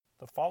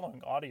The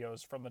following audio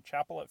is from the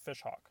Chapel at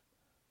Fishhawk.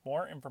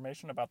 More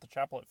information about the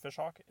Chapel at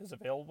Fishhawk is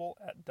available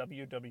at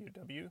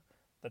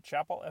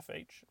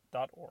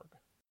www.thechapelfh.org.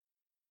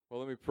 Well,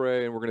 let me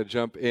pray, and we're going to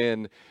jump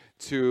in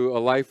to a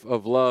life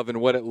of love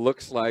and what it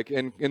looks like.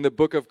 And in the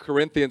book of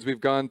Corinthians,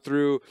 we've gone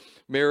through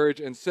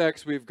marriage and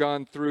sex. We've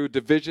gone through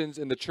divisions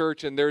in the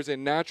church, and there's a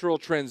natural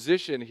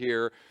transition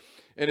here.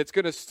 And it's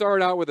going to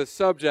start out with a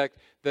subject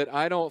that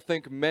I don't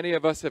think many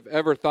of us have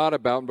ever thought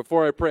about. And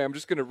before I pray, I'm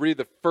just going to read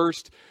the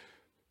first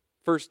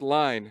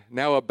line.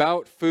 Now,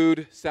 about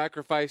food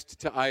sacrificed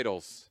to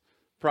idols.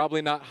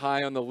 Probably not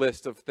high on the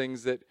list of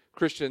things that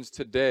Christians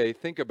today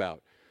think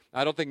about.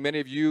 I don't think many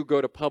of you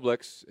go to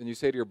Publix and you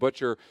say to your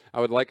butcher,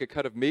 I would like a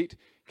cut of meat.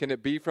 Can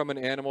it be from an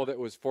animal that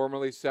was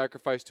formerly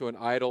sacrificed to an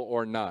idol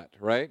or not,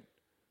 right?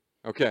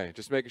 Okay,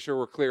 just making sure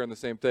we're clear on the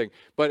same thing.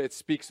 But it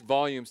speaks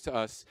volumes to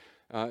us,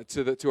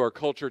 to our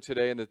culture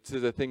today and to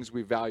the things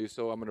we value.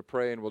 So I'm going to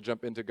pray and we'll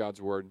jump into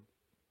God's Word.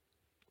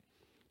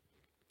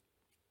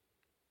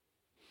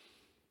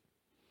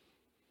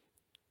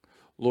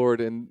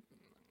 Lord, in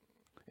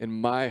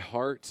my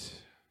heart,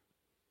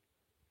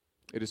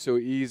 it is so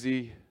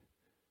easy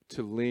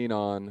to lean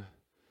on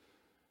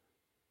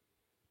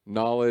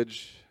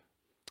knowledge.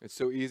 It's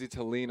so easy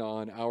to lean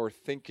on our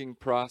thinking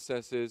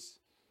processes.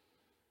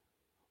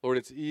 Lord,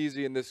 it's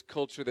easy in this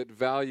culture that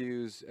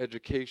values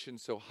education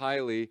so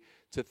highly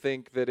to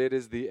think that it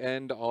is the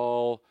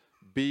end-all,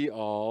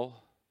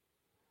 be-all,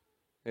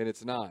 and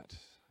it's not.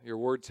 Your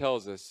word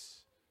tells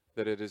us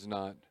that it is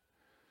not.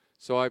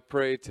 So I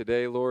pray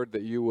today, Lord,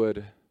 that you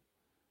would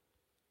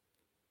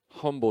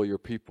humble your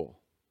people,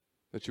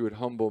 that you would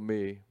humble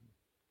me,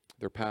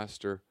 their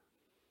pastor,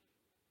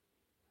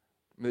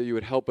 that you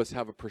would help us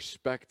have a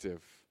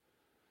perspective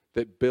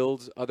that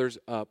builds others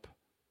up,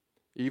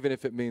 even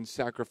if it means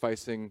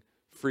sacrificing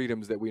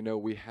freedoms that we know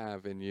we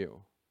have in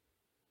you.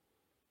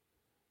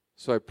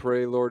 So I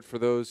pray, Lord, for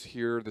those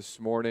here this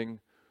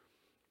morning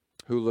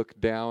who look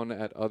down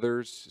at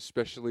others,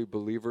 especially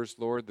believers,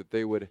 Lord, that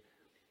they would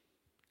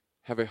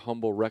have a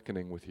humble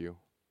reckoning with you.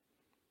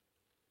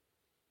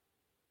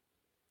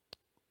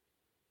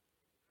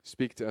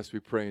 Speak to us, we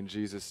pray in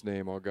Jesus'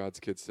 name. All God's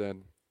kids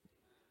said,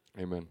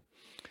 amen.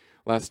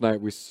 Last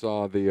night we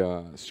saw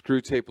the screw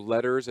tape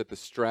letters at the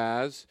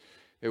Straz.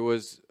 It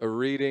was a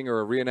reading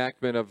or a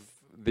reenactment of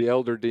the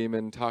elder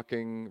demon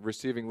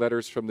receiving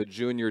letters from the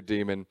junior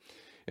demon.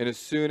 And as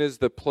soon as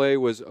the play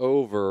was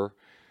over,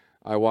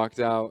 I walked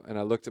out and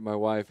I looked at my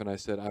wife and I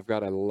said, I've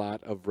got a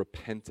lot of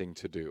repenting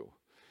to do.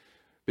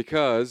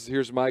 Because,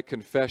 here's my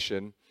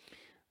confession,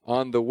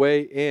 on the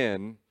way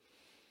in,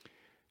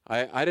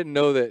 I didn't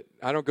know that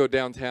I don't go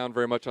downtown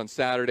very much on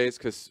Saturdays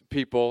because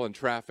people and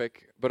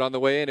traffic. But on the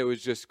way in, it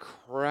was just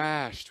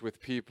crashed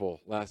with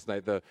people last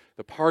night. The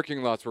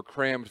parking lots were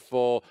crammed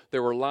full.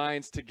 There were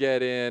lines to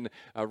get in.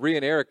 Rhea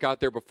and Eric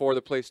got there before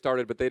the play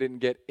started, but they didn't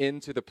get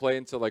into the play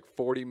until like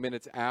 40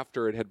 minutes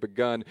after it had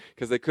begun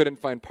because they couldn't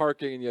find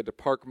parking and you had to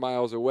park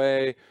miles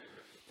away.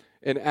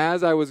 And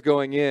as I was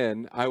going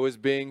in, I was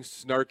being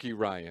snarky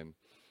Ryan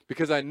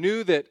because I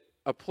knew that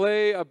a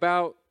play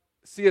about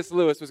C.S.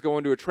 Lewis was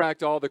going to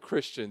attract all the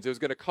Christians. It was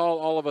going to call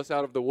all of us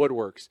out of the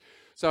woodworks.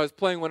 So I was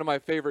playing one of my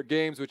favorite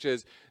games, which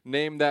is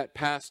Name That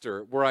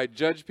Pastor, where I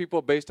judge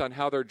people based on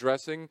how they're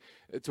dressing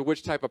to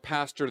which type of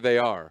pastor they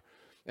are.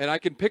 And I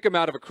can pick them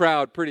out of a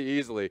crowd pretty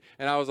easily.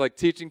 And I was like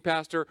teaching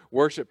pastor,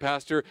 worship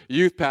pastor,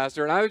 youth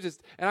pastor, and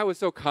I was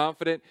so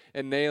confident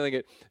in nailing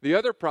it. The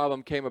other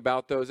problem came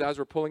about, though, is as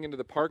we're pulling into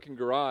the parking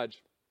garage,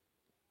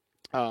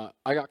 I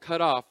got cut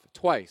off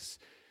twice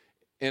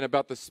in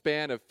about the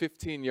span of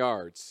 15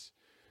 yards.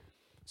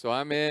 So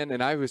I'm in,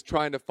 and I was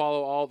trying to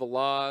follow all the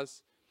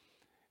laws,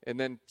 and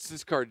then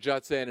this car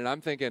juts in, and I'm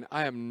thinking,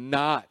 I've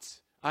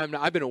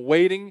been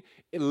waiting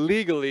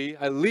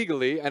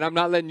illegally, and I'm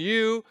not letting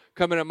you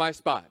come into my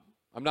spot.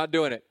 I'm not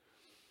doing it.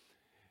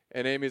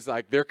 And Amy's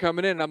like, they're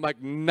coming in, and I'm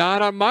like,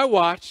 not on my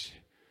watch.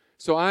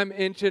 So I'm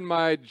inching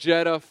my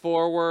Jetta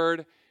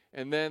forward,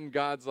 and then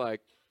God's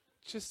like,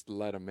 just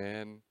let him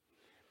in.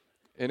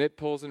 And it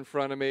pulls in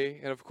front of me.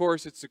 And, of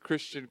course, it's a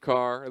Christian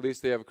car. At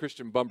least they have a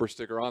Christian bumper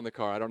sticker on the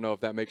car. I don't know if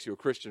that makes you a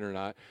Christian or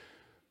not.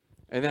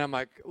 And then I'm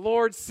like,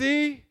 Lord,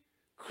 see?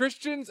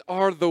 Christians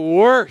are the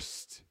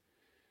worst.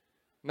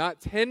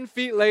 Not 10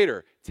 feet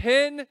later,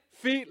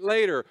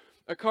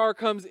 a car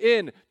comes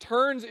in,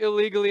 turns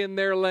illegally in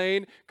their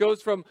lane,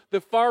 goes from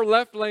the far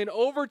left lane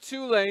over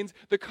 2 lanes.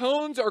 The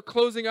cones are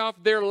closing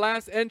off their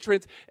last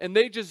entrance, and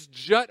they just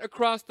jut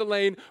across the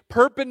lane,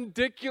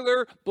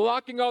 perpendicular,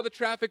 blocking all the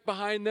traffic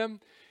behind them.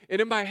 And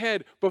in my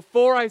head,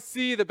 before I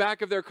see the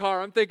back of their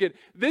car, I'm thinking,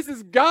 this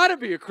has got to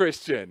be a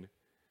Christian.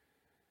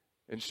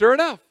 And sure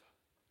enough,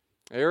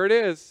 there it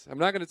is. I'm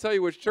not going to tell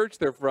you which church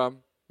they're from.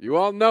 You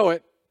all know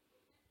it.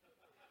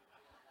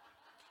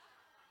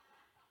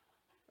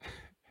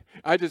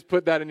 I just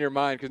put that in your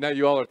mind because now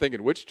you all are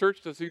thinking, which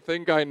church does he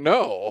think I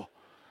know?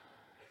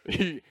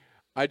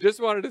 I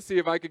just wanted to see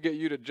if I could get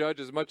you to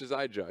judge as much as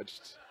I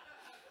judged.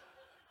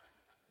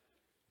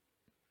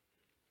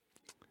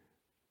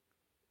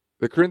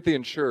 The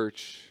Corinthian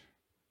church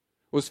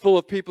was full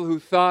of people who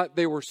thought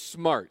they were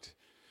smart.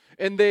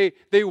 And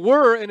they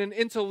were in an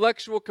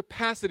intellectual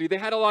capacity. They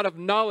had a lot of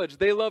knowledge.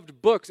 They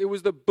loved books. It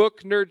was the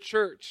book nerd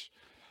church.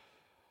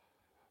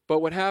 But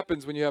what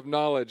happens when you have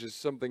knowledge is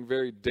something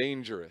very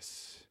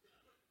dangerous.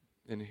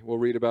 And we'll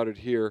read about it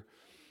here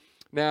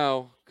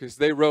now, because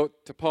they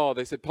wrote to Paul.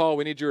 They said, Paul,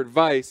 we need your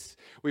advice.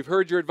 We've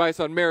heard your advice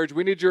on marriage.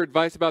 We need your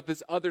advice about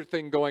this other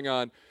thing going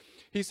on.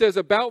 He says,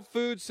 about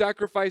food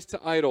sacrificed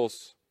to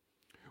idols.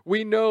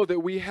 We know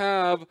that we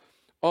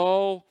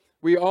all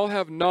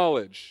have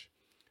knowledge.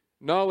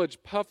 Knowledge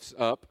puffs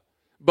up,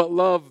 but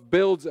love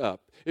builds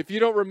up. If you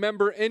don't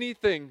remember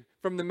anything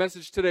from the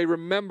message today,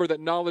 remember that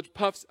knowledge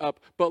puffs up,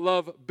 but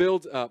love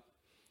builds up.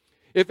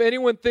 If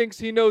anyone thinks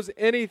he knows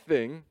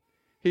anything,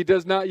 he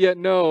does not yet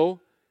know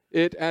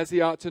it as he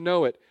ought to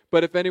know it.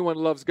 But if anyone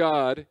loves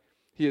God,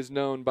 he is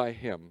known by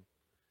him.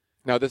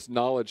 Now, this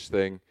knowledge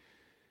thing,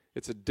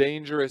 it's a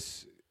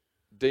dangerous,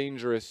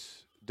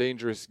 dangerous,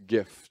 dangerous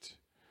gift.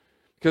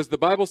 Because the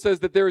Bible says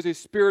that there is a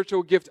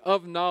spiritual gift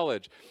of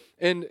knowledge.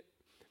 And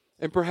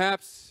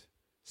perhaps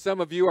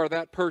some of you are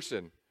that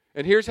person.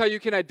 And here's how you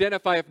can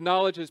identify if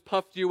knowledge has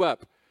puffed you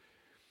up.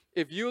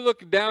 If you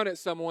look down at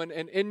someone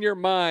and in your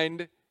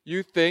mind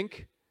you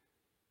think,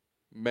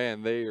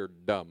 man, they are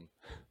dumb.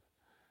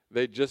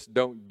 They just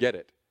don't get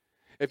it.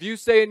 If you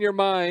say in your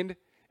mind,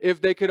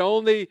 if they could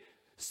only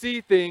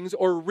see things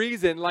or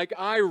reason like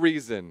I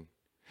reason,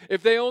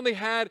 if they only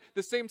had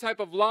the same type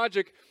of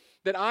logic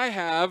that I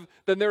have,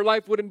 then their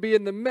life wouldn't be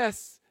in the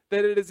mess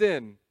that it is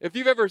in. If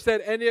you've ever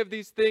said any of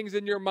these things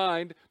in your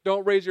mind,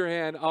 don't raise your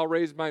hand. I'll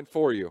raise mine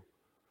for you.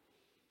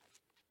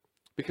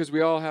 Because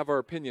we all have our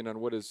opinion on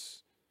what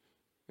is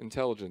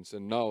intelligence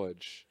and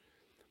knowledge.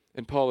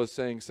 And Paul is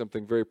saying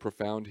something very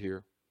profound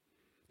here.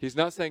 He's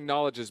not saying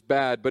knowledge is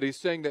bad, but he's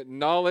saying that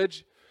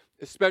knowledge,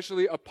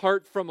 especially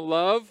apart from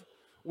love,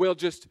 will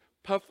just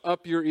puff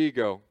up your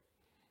ego.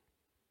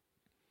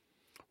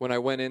 When I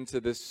went into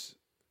this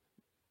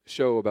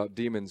show about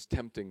demons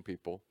tempting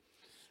people,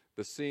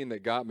 the scene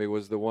that got me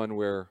was the one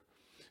where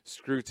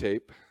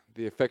Screwtape,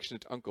 the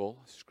affectionate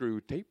uncle,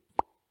 Screwtape,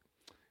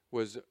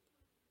 was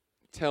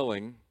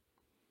telling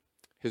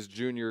his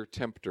junior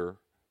tempter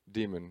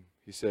demon.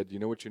 He said, you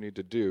know what you need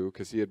to do?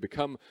 Because the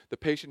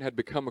patient had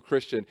become a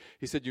Christian.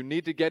 He said, you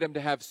need to get him to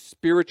have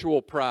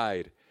spiritual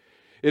pride.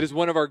 It is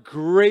one of our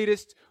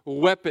greatest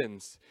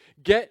weapons.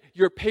 Get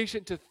your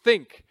patient to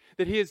think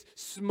that he is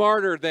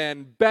smarter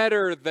than,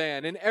 better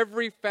than, in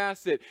every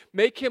facet.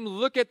 Make him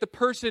look at the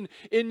person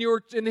in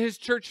his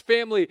church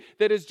family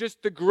that is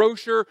just the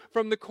grocer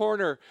from the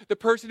corner, the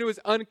person who is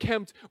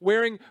unkempt,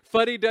 wearing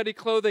fuddy-duddy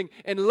clothing,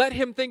 and let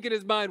him think in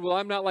his mind, well,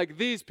 I'm not like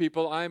these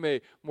people. I'm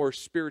a more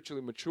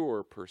spiritually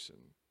mature person.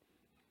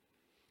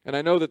 And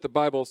I know that the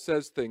Bible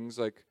says things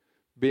like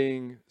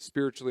being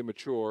spiritually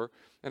mature,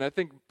 and I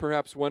think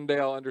perhaps one day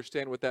I'll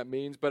understand what that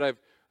means, but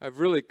I've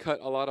really cut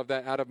a lot of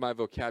that out of my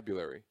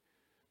vocabulary.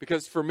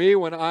 Because for me,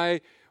 when I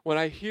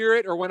hear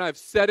it or when I've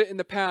said it in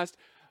the past,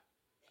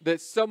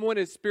 that someone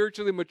is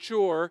spiritually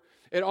mature,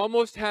 it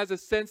almost has a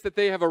sense that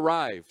they have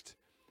arrived.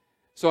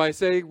 So I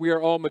say we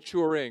are all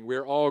maturing, we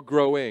are all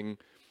growing.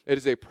 It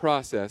is a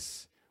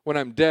process. When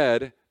I'm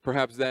dead,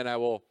 perhaps then I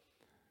will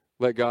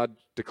let God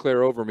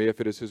declare over me,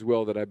 if it is His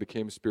will, that I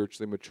became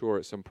spiritually mature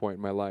at some point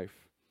in my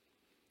life.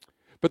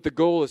 But the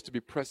goal is to be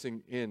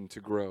pressing in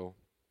to grow.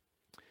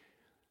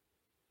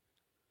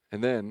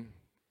 And then,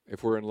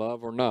 if we're in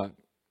love or not,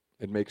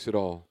 it makes it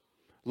all.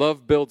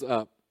 Love builds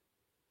up.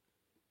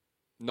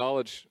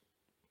 Knowledge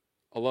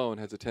alone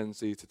has a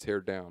tendency to tear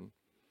down.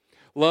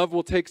 Love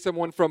will take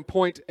someone from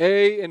point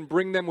A and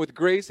bring them with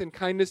grace and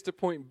kindness to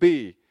point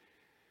B.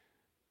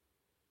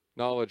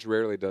 Knowledge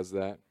rarely does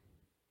that.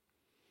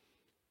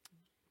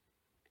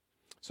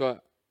 So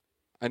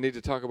I need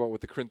to talk about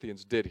what the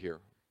Corinthians did here.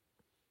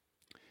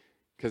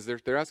 Because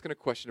they're asking a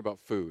question about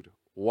food.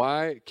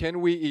 Why can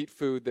we eat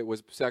food that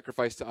was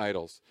sacrificed to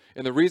idols?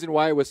 And the reason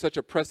why it was such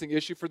a pressing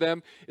issue for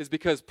them is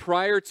because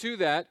prior to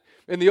that,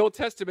 in the Old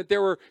Testament,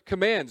 there were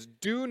commands.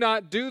 Do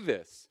not do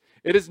this.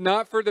 It is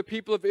not for the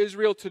people of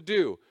Israel to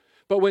do.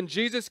 But when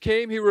Jesus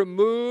came, He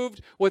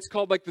removed what's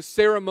called like the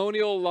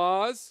ceremonial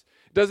laws.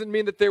 Doesn't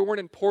mean that they weren't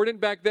important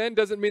back then.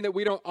 Doesn't mean that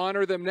we don't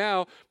honor them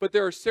now. But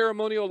there are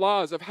ceremonial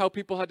laws of how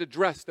people had to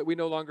dress that we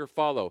no longer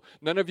follow.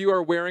 None of you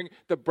are wearing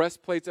the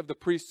breastplates of the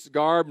priest's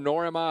garb,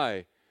 nor am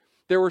I.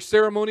 There were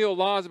ceremonial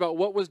laws about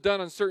what was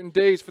done on certain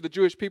days for the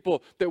Jewish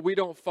people that we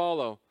don't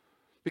follow.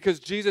 Because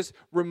Jesus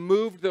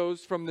removed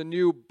those from the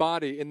new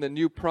body in the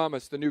new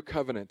promise, the new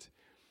covenant.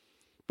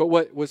 But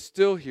what was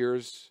still here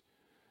is,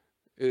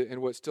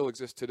 and what still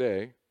exists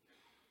today,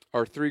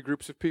 are three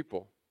groups of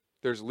people.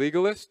 There's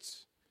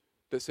legalists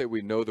that say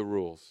we know the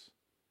rules.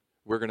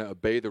 We're going to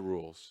obey the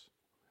rules.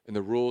 And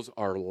the rules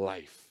are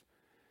life.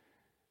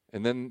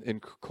 And then in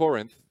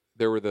Corinth,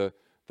 there were the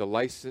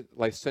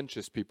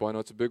licentious people. I know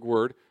it's a big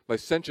word.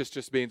 Licentious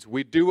just means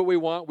we do what we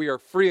want. We are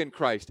free in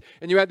Christ.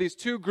 And you had these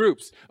two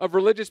groups of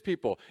religious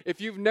people. If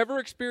you've never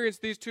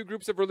experienced these two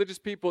groups of religious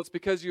people, it's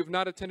because you have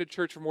not attended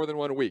church for more than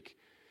 1 week.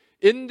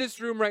 in this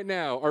room right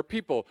now are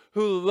people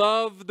who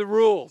love the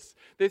rules.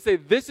 They say,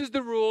 this is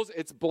the rules.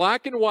 It's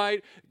black and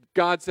white.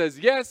 God says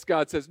yes,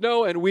 God says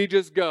no, and we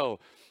just go.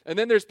 And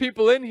then there's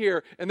people in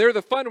here, and they're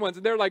the fun ones,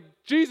 and they're like,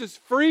 Jesus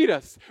freed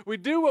us. We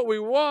do what we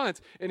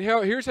want. And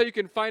here's how you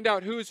can find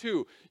out who's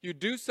who. You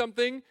do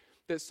something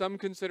that some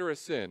consider a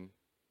sin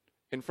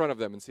in front of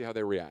them and see how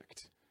they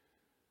react.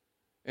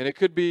 And it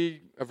could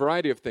be a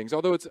variety of things,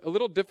 although it's a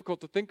little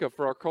difficult to think of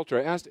for our culture.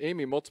 I asked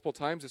Amy multiple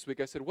times this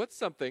week, I said, what's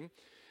something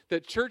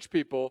that church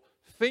people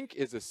think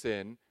is a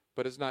sin,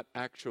 but is not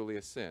actually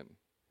a sin?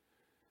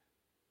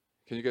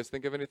 Can you guys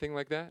think of anything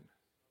like that?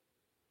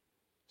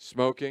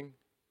 Smoking.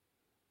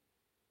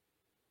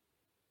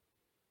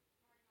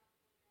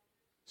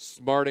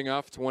 Smarting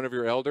off to one of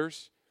your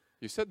elders.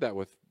 You said that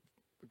with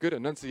good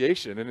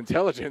enunciation and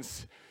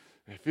intelligence.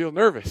 I feel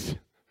nervous.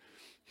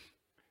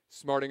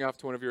 Smarting off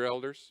to one of your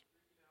elders.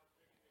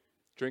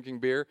 Drinking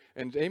beer.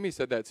 And Amy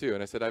said that too.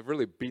 And I said, I've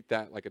really beat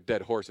that like a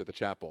dead horse at the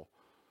chapel.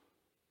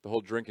 The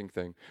whole drinking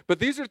thing. But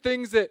these are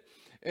things that,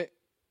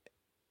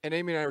 and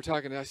Amy and I were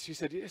talking, and she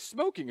said, yeah,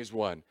 smoking is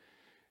one.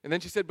 And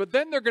then she said, but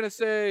then they're going to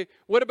say,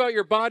 what about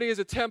your body as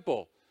a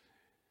temple?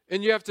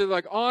 And you have to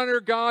like honor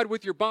God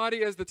with your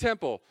body as the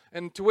temple.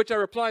 And to which I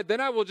replied, then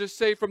I will just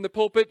say from the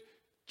pulpit,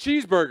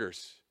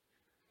 cheeseburgers.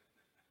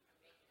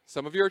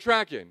 Some of you are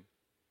tracking.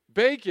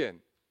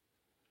 Bacon.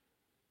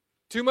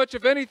 Too much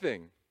of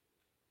anything.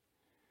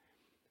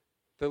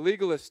 The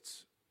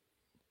legalistic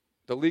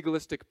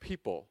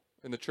people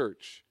in the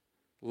church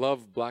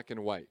love black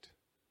and white.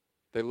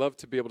 They love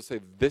to be able to say,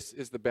 this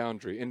is the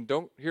boundary. And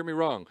don't hear me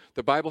wrong.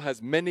 The Bible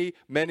has many,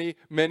 many,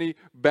 many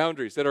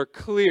boundaries that are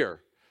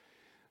clear.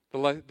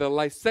 The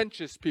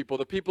licentious people,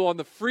 the people on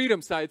the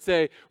freedom side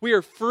say, we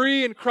are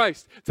free in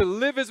Christ to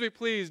live as we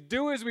please,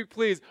 do as we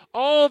please.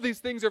 All these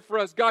things are for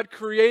us. God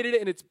created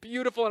it and it's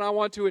beautiful and I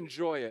want to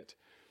enjoy it.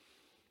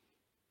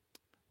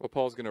 Well,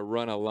 Paul's going to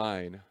run a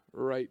line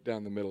right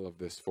down the middle of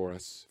this for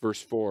us.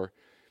 Verse 4,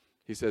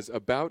 he says,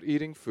 about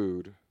eating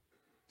food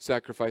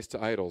sacrificed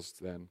to idols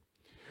then.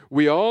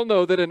 We all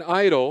know that an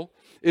idol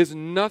is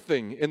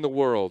nothing in the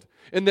world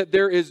and that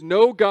there is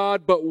no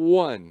God but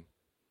one.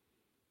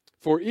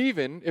 For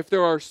even if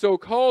there are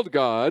so-called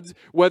gods,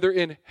 whether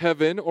in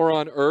heaven or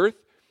on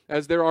earth,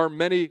 as there are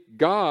many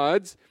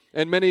gods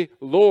and many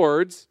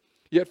lords,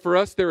 yet for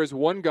us there is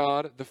one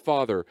God, the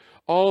Father.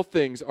 All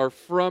things are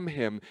from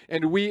him,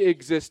 and we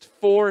exist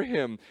for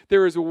him.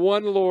 There is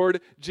one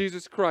Lord,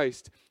 Jesus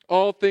Christ.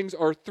 All things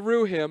are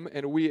through him,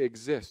 and we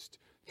exist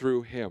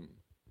through him.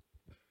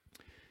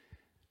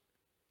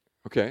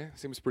 Okay,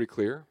 seems pretty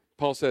clear.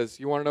 Paul says,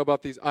 you want to know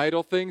about these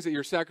idol things that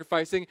you're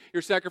sacrificing?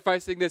 You're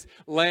sacrificing this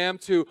lamb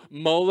to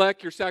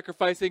Molech. You're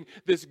sacrificing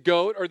this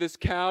goat or this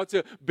cow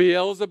to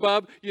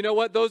Beelzebub. You know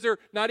what? Those are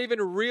not even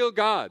real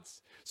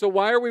gods. So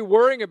why are we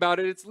worrying about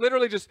it? It's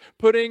literally just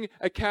putting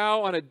a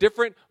cow on a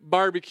different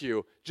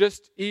barbecue.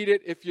 Just eat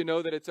it if you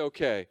know that it's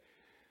okay.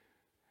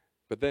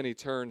 But then he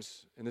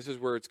turns, and this is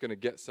where it's going to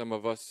get some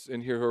of us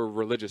in here who are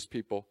religious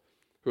people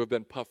who have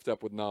been puffed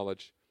up with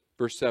knowledge.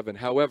 Verse 7,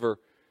 however,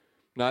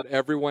 not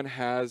everyone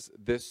has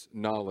this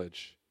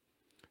knowledge.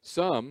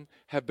 Some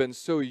have been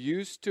so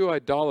used to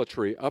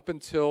idolatry up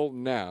until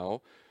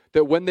now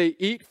that when they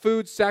eat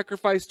food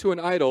sacrificed to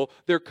an idol,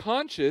 their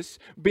conscience,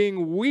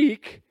 being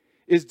weak,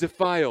 is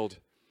defiled.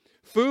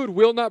 Food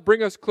will not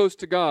bring us close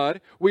to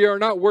God. We are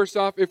not worse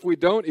off if we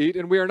don't eat,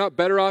 and we are not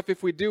better off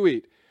if we do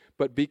eat.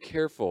 But be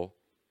careful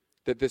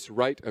that this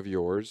right of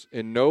yours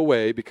in no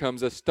way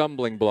becomes a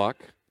stumbling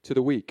block to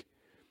the weak.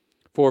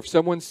 For if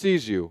someone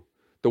sees you,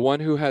 the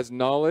one who has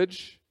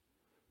knowledge,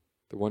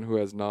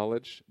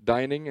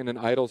 dining in an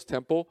idol's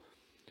temple,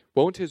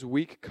 won't his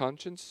weak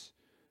conscience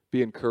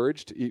be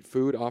encouraged to eat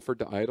food offered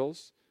to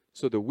idols?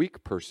 So the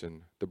weak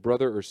person, the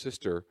brother or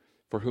sister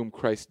for whom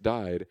Christ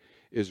died,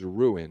 is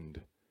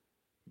ruined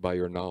by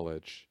your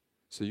knowledge.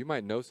 So you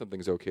might know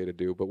something's okay to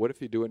do, but what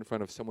if you do it in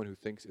front of someone who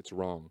thinks it's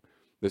wrong?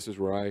 This is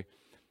where I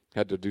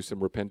had to do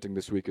some repenting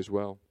this week as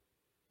well.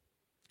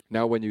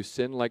 Now when you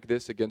sin like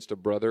this against a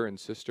brother and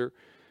sister,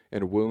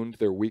 and wound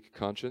their weak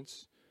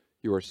conscience,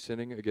 you are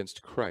sinning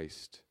against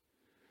Christ.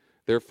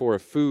 Therefore,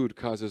 if food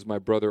causes my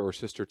brother or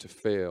sister to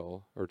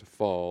fail or to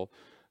fall,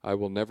 I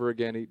will never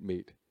again eat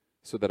meat,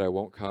 so that I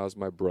won't cause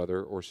my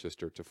brother or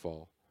sister to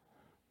fall.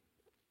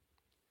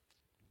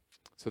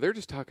 So they're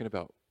just talking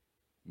about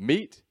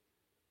meat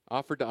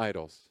offered to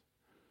idols.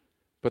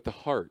 But the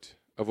heart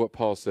of what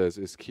Paul says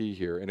is key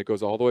here, and it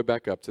goes all the way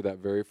back up to that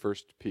very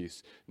first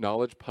piece.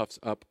 Knowledge puffs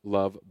up,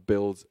 love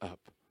builds up.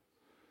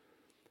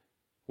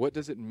 What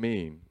does it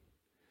mean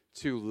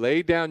to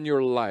lay down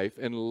your life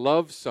and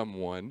love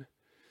someone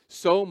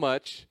so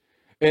much?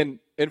 And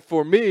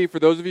for me, for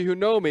those of you who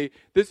know me,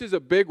 this is a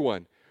big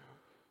one.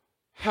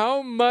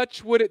 How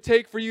much would it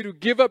take for you to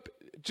give up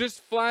just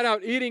flat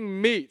out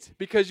eating meat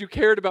because you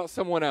cared about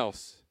someone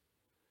else?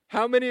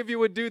 How many of you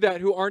would do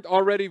that who aren't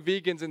already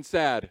vegans and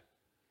sad?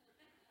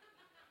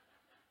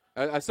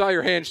 I saw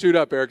your hand shoot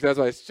up, Eric. That's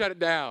why I shut it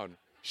down.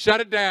 Shut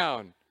it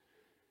down.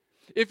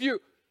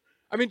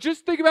 I mean,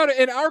 just think about it.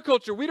 In our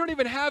culture, we don't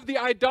even have the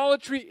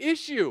idolatry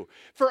issue.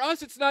 For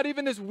us, it's not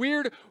even this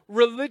weird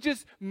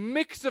religious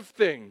mix of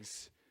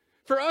things.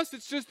 For us,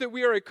 it's just that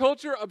we are a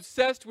culture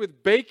obsessed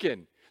with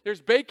bacon.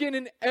 There's bacon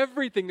in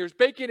everything. There's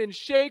bacon in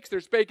shakes.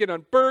 There's bacon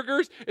on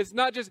burgers. It's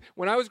not just,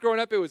 when I was growing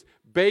up, it was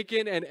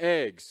bacon and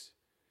eggs.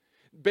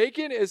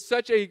 Bacon is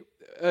such a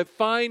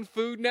fine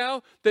food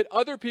now that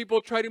other people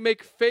try to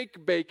make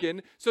fake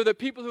bacon so that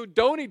people who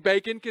don't eat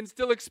bacon can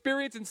still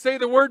experience and say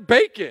the word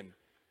bacon.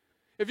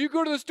 If you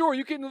go to the store,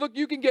 you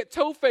can get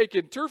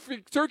toe-bacon,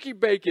 turkey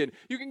bacon.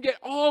 You can get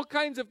all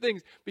kinds of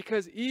things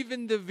because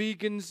even the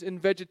vegans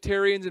and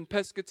vegetarians and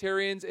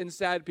pescatarians and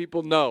sad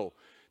people know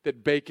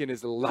that bacon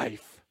is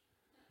life.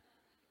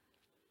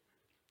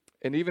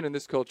 And even in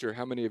this culture,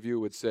 how many of you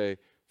would say,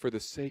 for the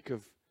sake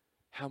of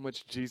how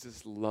much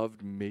Jesus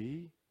loved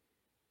me,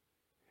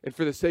 and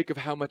for the sake of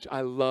how much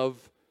I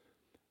love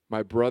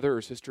my brother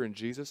or sister in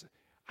Jesus,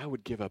 I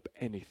would give up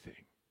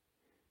anything.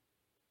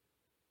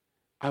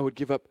 I would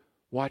give up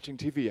watching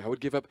TV. I would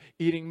give up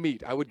eating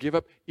meat. I would give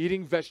up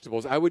eating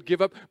vegetables. I would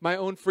give up my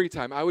own free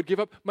time. I would give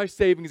up my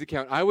savings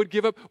account. I would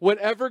give up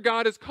whatever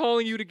God is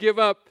calling you to give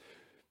up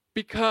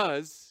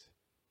because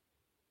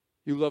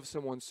you love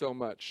someone so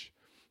much.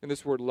 And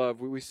this word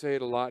love, we say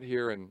it a lot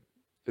here, and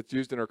it's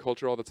used in our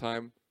culture all the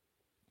time.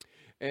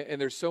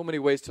 And there's so many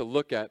ways to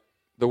look at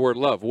the word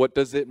love. What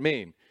does it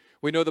mean?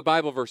 We know the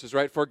Bible verses,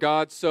 right? For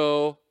God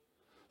so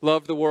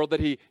loved the world that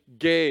he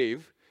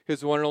gave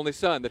his one and only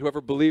Son, that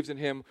whoever believes in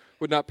him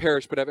would not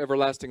perish but have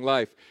everlasting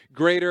life.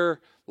 Greater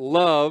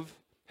love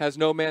has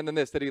no man than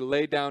this, that he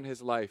laid down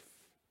his life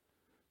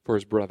for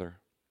his brother.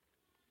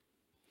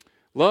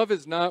 Love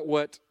is not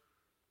what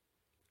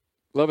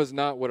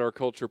our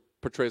culture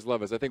portrays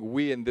love as. I think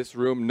we in this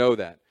room know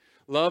that.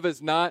 Love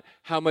is not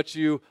how much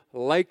you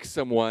like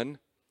someone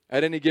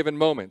at any given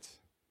moment.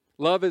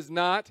 Love is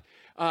not,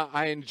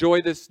 I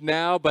enjoy this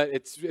now, but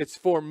it's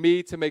for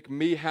me to make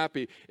me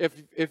happy.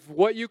 If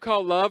what you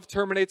call love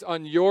terminates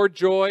on your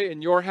joy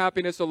and your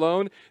happiness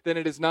alone, then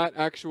it is not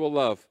actual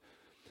love.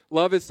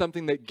 Love is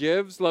something that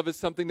gives. Love is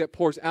something that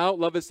pours out.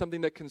 Love is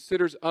something that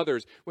considers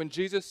others. When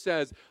Jesus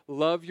says,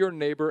 love your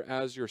neighbor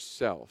as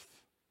yourself,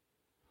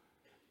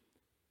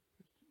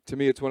 to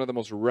me, it's one of the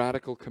most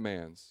radical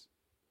commands.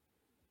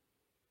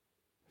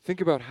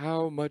 Think about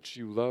how much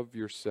you love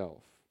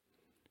yourself.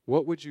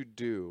 What would you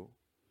do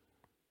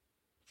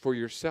for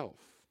yourself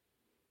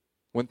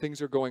when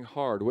things are going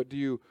hard? What do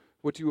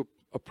you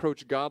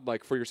approach God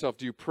like for yourself?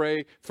 Do you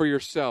pray for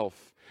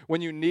yourself?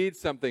 When you need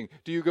something,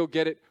 do you go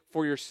get it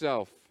for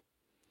yourself?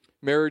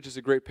 Marriage is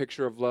a great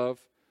picture of love.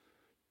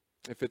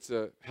 If it's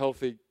a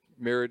healthy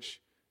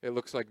marriage, it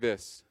looks like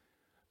this.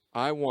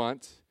 I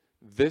want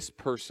this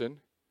person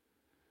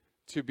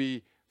to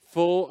be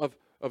full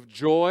of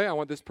joy. I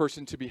want this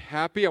person to be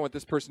happy. I want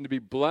this person to be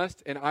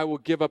blessed. And I will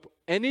give up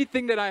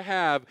anything that I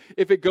have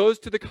if it goes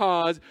to the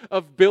cause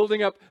of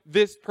building up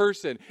this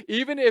person.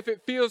 Even if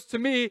it feels to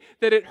me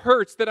that it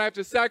hurts, that I have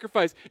to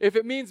sacrifice. If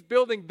it means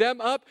building them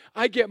up,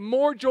 I get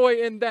more joy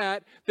in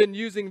that than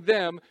using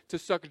them to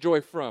suck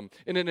joy from.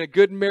 And in a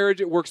good marriage,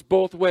 it works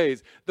both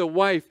ways. The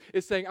wife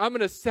is saying, I'm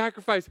going to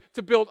sacrifice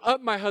to build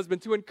up my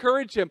husband, to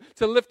encourage him,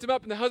 to lift him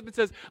up. And the husband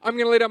says, I'm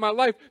going to lay down my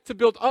life to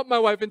build up my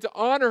wife and to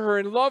honor her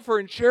and love her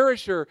and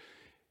cherish her.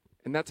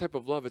 And that type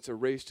of love, it's a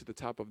race to the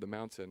top of the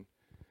mountain.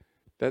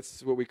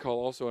 That's what we call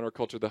also in our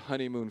culture the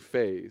honeymoon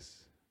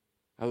phase.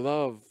 I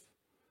love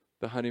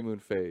the honeymoon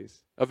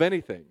phase of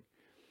anything.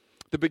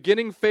 The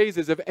beginning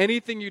phases of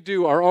anything you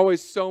do are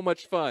always so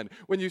much fun.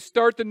 When you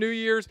start the New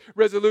Year's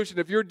resolution,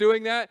 if you're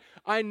doing that,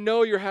 I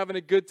know you're having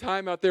a good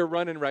time out there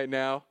running right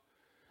now.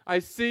 I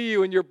see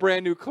you in your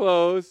brand new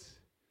clothes.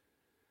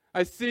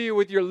 I see you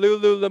with your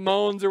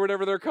Lululemons or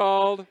whatever they're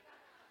called,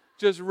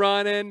 just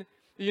running.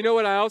 You know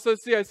what I also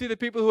see? I see the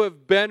people who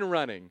have been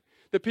running.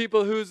 The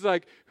people who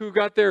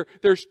got their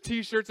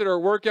T-shirts that are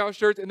workout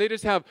shirts, and they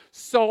just have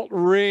salt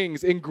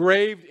rings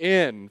engraved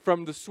in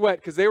from the sweat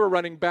because they were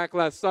running back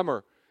last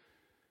summer.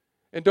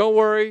 And don't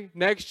worry,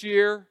 next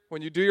year,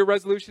 when you do your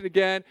resolution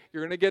again,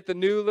 you're going to get the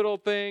new little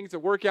things, the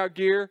workout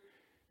gear,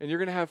 and you're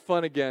going to have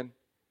fun again.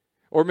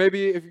 Or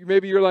maybe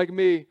you're like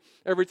me,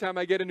 every time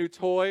I get a new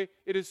toy,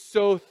 it is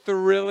so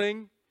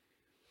thrilling.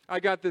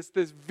 I got this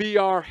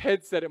VR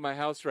headset at my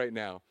house right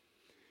now.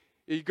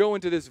 You go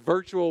into this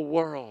virtual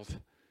world,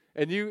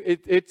 and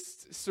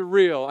it's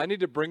surreal. I need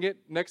to bring it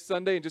next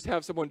Sunday and just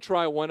have someone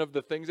try one of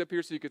the things up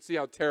here so you could see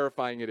how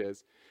terrifying it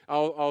is.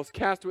 I'll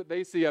cast what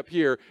they see up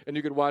here, and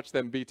you could watch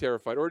them be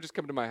terrified. Or just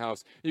come to my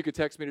house. You could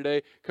text me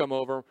today, come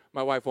over.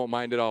 My wife won't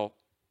mind at all.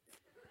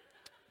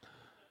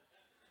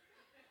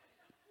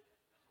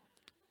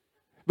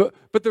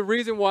 But the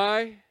reason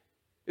why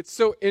it's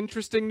so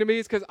interesting to me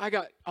is because I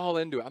got all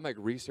into it. I'm like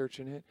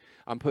researching it.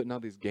 I'm putting all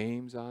these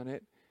games on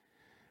it.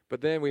 But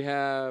then we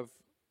have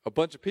a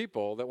bunch of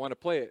people that want to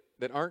play it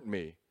that aren't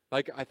me.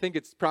 Like, I think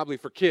it's probably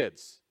for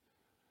kids.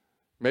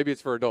 Maybe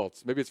it's for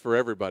adults. Maybe it's for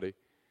everybody.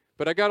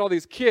 But I got all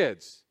these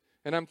kids,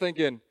 and I'm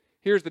thinking,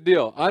 here's the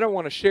deal. I don't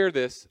want to share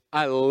this.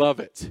 I love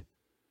it.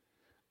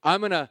 I'm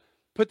going to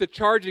put the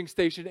charging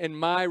station in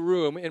my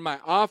room, in my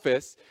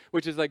office,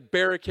 which is like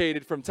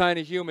barricaded from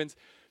tiny humans,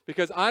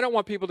 because I don't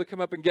want people to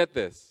come up and get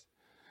this.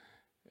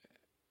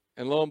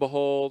 And lo and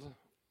behold,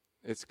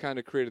 it's kind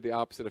of created the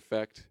opposite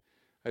effect.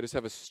 I just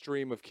have a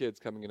stream of kids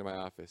coming into my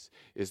office.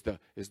 Is the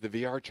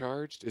VR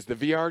charged? Is the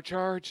VR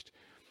charged?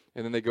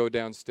 And then they go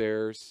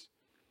downstairs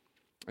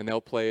and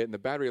they'll play it, and the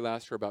battery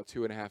lasts for about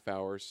 2.5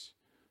 hours.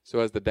 So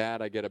as the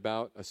dad, I get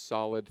about a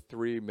solid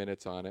 3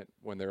 minutes on it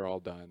when they're all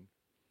done.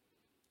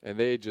 And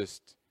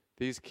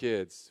these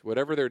kids,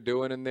 whatever they're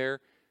doing in there,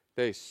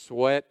 they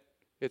sweat.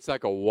 It's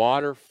like a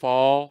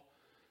waterfall.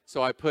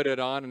 So I put it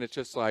on, and it's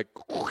just like...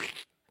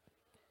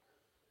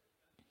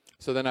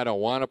 So then I don't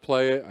want to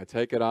play it. I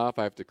take it off.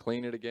 I have to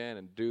clean it again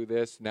and do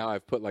this. Now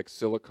I've put like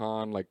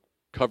silicone like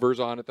covers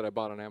on it that I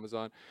bought on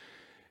Amazon.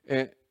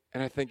 And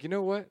I think, you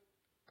know what?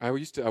 I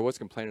was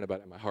complaining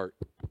about it in my heart.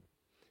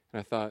 And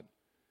I thought,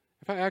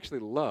 if I actually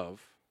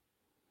love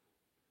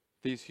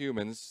these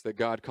humans that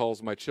God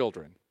calls my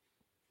children,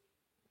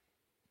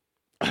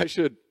 I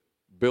should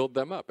build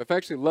them up. If I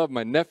actually love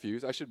my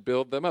nephews, I should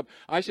build them up.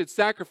 I should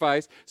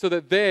sacrifice so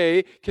that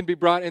they can be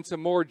brought into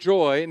more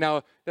joy.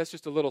 Now, that's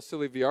just a little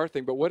silly VR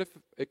thing, but what if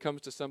it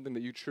comes to something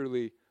that you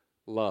truly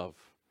love?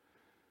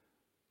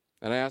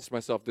 And I asked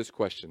myself this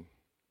question.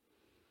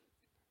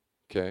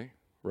 Okay,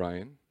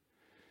 Ryan,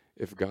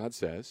 if God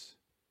says,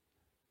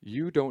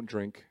 you don't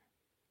drink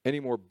any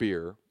more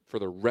beer for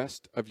the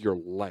rest of your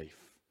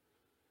life,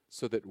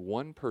 so that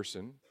one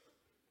person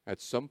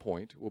at some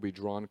point will be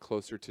drawn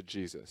closer to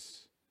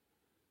Jesus,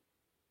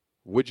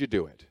 would you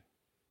do it?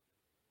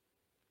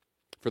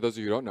 For those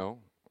of you who don't know,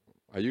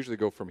 I usually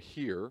go from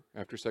here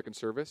after second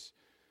service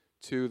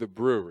to the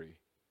brewery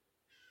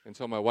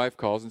until my wife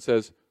calls and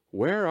says,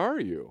 where are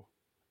you?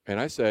 And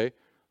I say,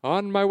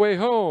 on my way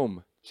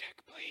home.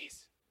 Check,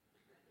 please.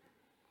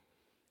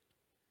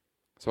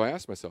 So I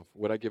asked myself,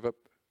 would I give up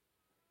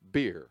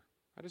beer?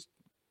 I just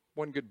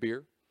one good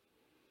beer.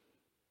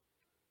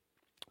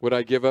 Would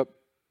I give up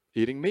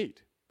eating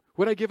meat?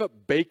 Would I give up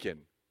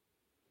bacon?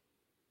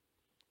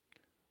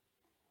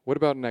 What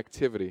about an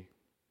activity?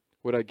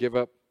 Would I give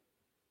up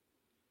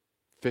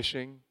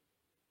fishing?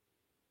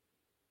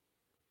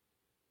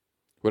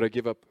 Would I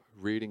give up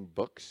reading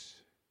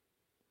books?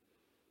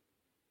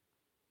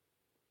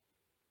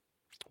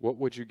 What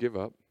would you give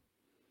up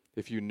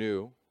if you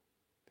knew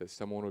that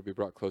someone would be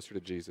brought closer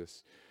to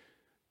Jesus?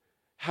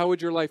 How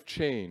would your life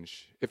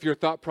change if your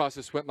thought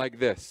process went like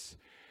this?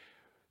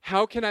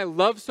 How can I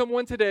love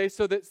someone today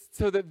so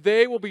that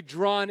they will be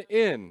drawn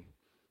in?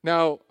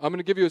 Now, I'm going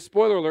to give you a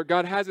spoiler alert.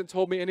 God hasn't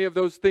told me any of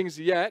those things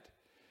yet.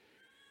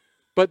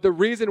 But the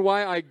reason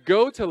why I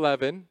go to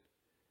Leaven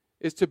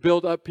is to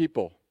build up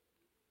people.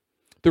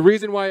 The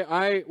reason why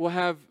I will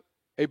have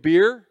a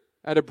beer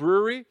at a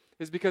brewery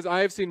is because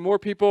I have seen more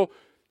people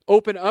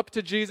open up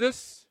to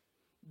Jesus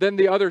than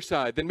the other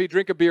side, than me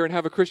drink a beer and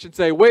have a Christian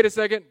say, wait a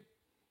second.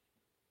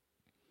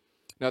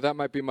 Now, that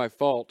might be my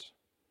fault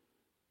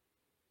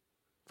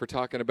for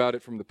talking about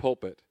it from the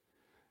pulpit,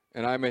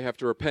 and I may have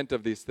to repent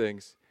of these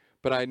things.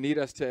 But I need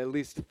us to at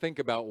least think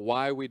about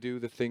why we do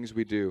the things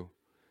we do.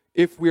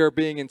 If we are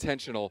being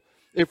intentional,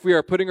 if we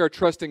are putting our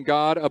trust in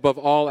God above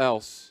all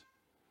else.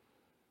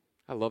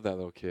 I love that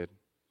little kid.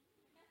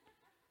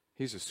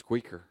 He's a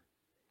squeaker.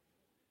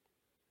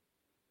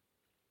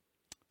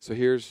 So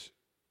here's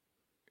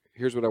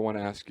what I want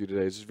to ask you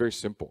today. This is very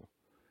simple.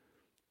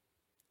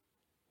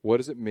 What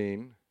does it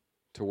mean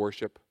to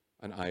worship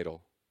an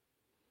idol?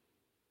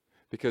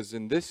 Because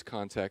in this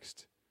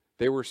context,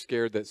 they were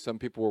scared that some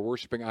people were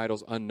worshiping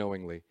idols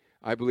unknowingly.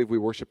 I believe we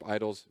worship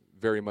idols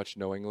very much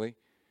knowingly,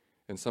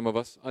 and some of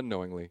us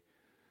unknowingly.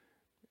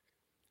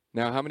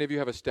 Now, how many of you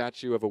have a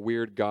statue of a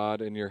weird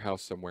god in your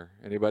house somewhere?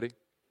 Anybody?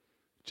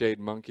 Jade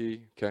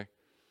monkey? Okay.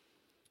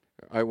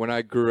 When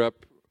I grew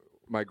up,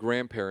 my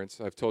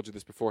grandparents, I've told you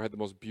this before, had the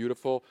most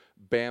beautiful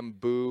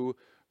bamboo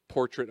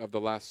portrait of the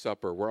Last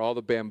Supper, where all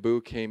the bamboo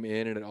came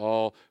in and it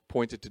all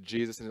pointed to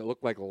Jesus, and it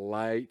looked like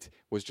light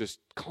was just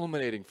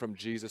culminating from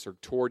Jesus or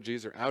toward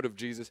Jesus or out of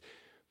Jesus.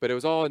 But it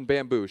was all in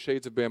bamboo,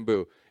 shades of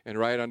bamboo. And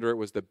right under it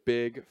was the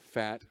big,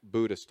 fat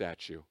Buddha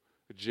statue,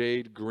 a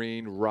jade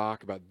green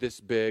rock about this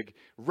big,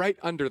 right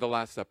under the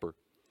Last Supper.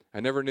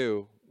 I never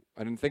knew.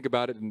 I didn't think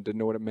about it and didn't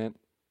know what it meant.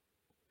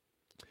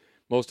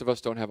 Most of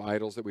us don't have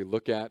idols that we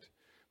look at.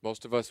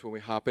 Most of us, when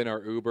we hop in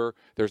our Uber,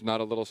 there's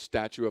not a little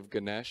statue of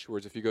Ganesh,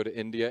 whereas if you go to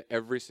India,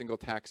 every single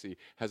taxi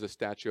has a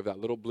statue of that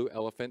little blue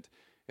elephant,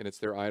 and it's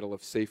their idol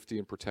of safety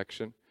and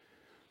protection.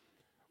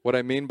 What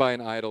I mean by an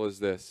idol is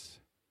this.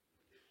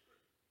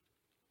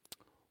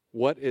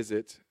 What is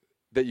it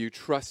that you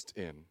trust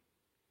in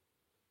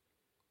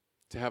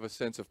to have a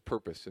sense of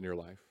purpose in your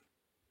life?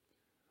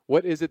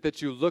 What is it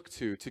that you look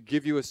to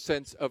give you a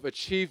sense of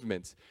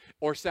achievement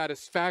or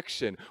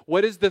satisfaction?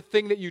 What is the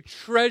thing that you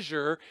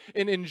treasure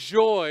and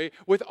enjoy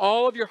with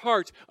all of your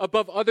heart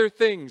above other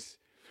things?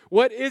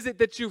 What is it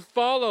that you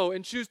follow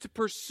and choose to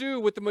pursue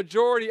with the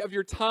majority of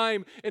your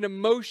time and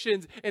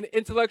emotions and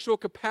intellectual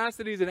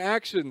capacities and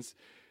actions?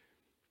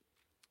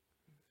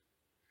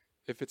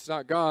 If it's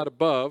not God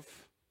above,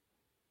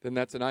 then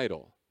that's an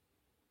idol.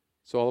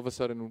 So all of a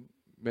sudden,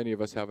 many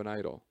of us have an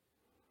idol.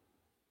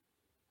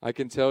 I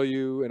can tell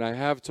you, and I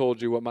have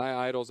told you, what my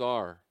idols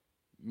are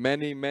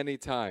many, many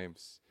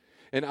times.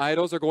 And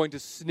idols are going to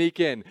sneak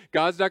in.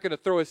 God's not going to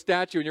throw a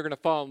statue and you're going to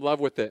fall in love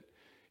with it.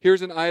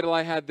 Here's an idol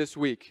I had this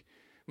week.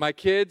 My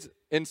kids,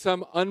 in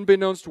some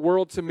unbeknownst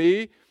world to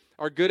me,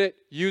 are good at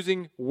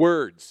using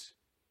words.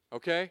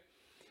 Okay?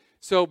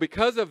 So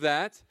because of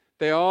that,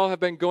 they all have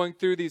been going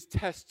through these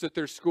tests at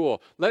their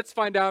school. Let's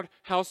find out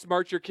how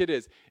smart your kid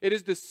is. It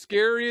is the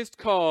scariest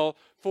call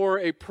for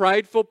a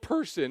prideful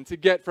person to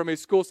get from a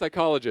school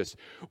psychologist.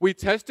 We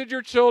tested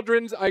your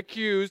children's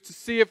IQs to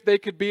see if they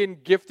could be in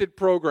gifted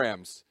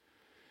programs.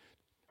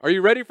 Are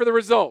you ready for the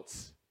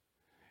results?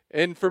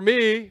 And for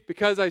me,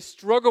 because I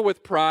struggle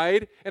with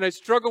pride and I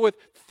struggle with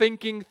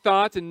thinking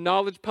thoughts and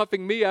knowledge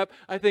puffing me up,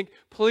 I think,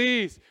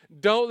 please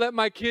don't let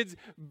my kids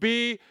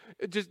be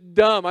just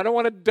dumb. I don't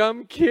want a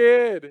dumb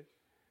kid.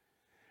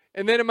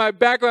 And then in my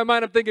back of my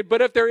mind, I'm thinking,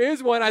 but if there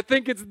is one, I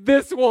think it's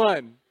this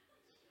one.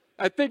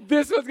 I think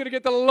this one's going to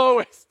get the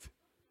lowest.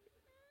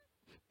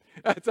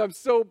 I'm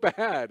so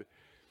bad.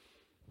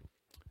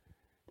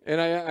 And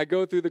I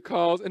go through the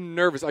calls and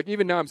nervous. Like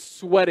even now I'm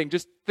sweating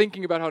just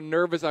thinking about how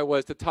nervous I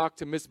was to talk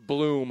to Miss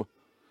Bloom.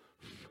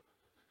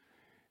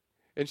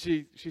 And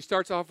she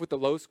starts off with the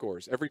low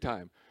scores every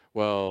time.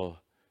 Well,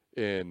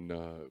 in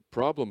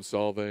problem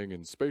solving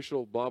and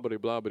spatial blah, blah,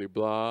 blah, blah,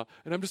 blah.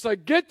 And I'm just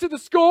like, get to the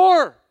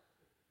score.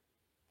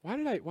 Why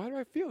do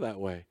I feel that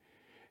way?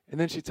 And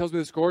then she tells me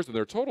the scores, and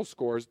their total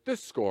score is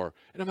this score.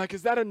 And I'm like,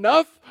 is that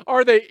enough?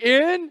 Are they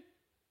in?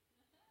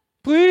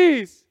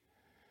 Please.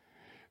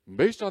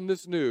 Based on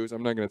this news,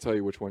 I'm not going to tell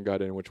you which one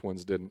got in and which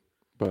ones didn't.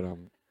 But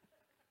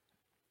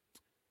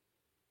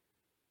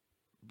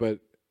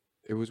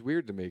it was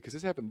weird to me because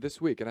this happened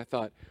this week. And I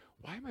thought,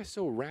 why am I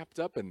so wrapped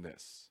up in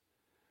this?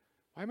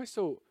 Why am I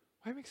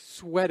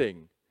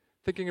sweating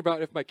thinking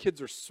about if my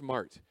kids are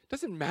smart? It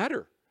doesn't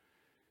matter.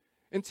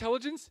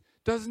 Intelligence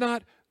does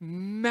not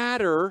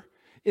matter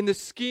in the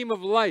scheme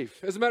of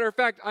life. As a matter of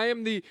fact,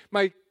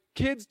 my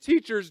kids'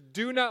 teachers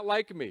do not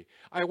like me.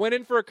 I went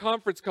in for a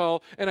conference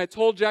call and I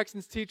told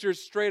Jackson's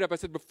teachers straight up, I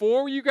said,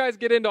 before you guys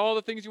get into all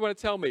the things you want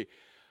to tell me,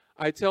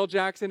 I tell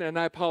Jackson and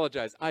I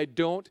apologize. I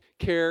don't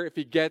care if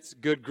he gets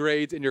good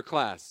grades in your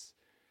class.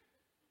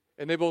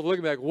 And they both look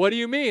at me like, what do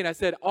you mean? I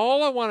said,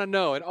 all I want to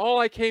know and all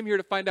I came here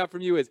to find out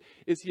from you is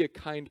he a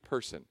kind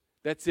person?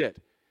 That's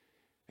it.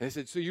 And they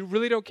said, so you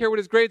really don't care what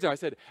his grades are? I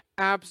said,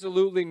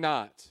 absolutely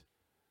not.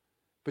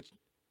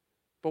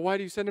 But why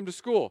do you send him to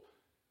school?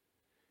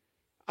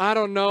 I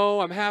don't know.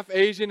 I'm half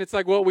Asian. It's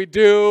like what we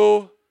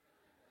do.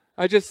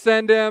 I just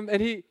send him,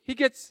 and he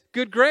gets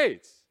good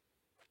grades.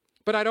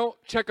 But I don't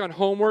check on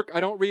homework. I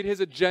don't read his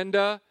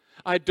agenda.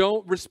 I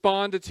don't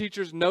respond to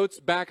teachers' notes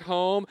back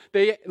home.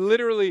 I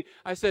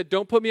said,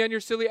 don't put me on your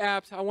silly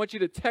apps. I want you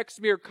to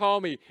text me or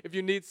call me if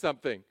you need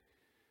something.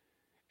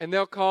 And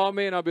they'll call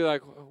me, and I'll be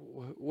like,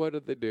 what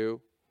did they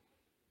do?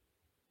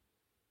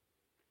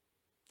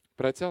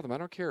 But I tell them, I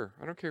don't care.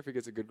 I don't care if he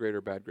gets a good grade or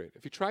a bad grade.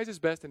 If he tries his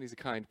best, then he's a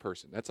kind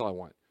person. That's all I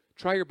want.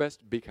 Try your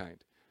best, be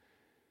kind.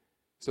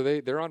 So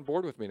they're on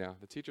board with me now.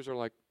 The teachers are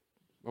like,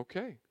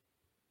 okay.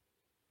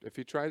 If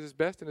he tries his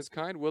best and is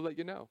kind, we'll let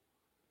you know.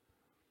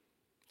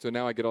 So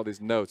now I get all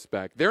these notes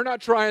back. They're not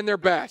trying their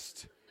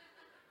best.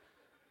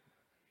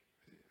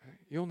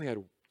 You only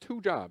had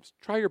 2 jobs.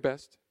 Try your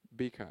best,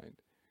 be kind.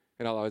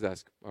 And I'll always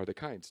ask, are they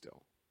kind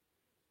still?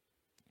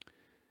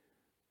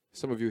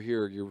 Some of you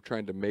here, you're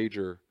trying to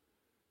major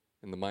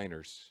in the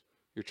minors.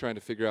 You're trying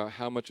to figure out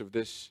how much of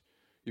this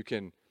you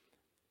can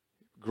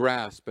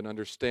grasp and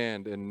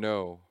understand and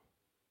know.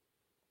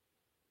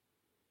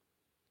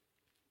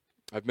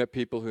 I've met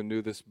people who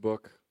knew this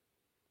book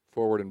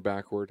forward and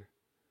backward,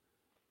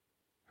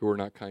 who were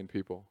not kind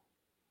people,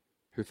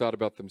 who thought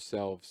about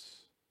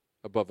themselves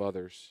above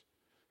others,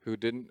 who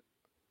didn't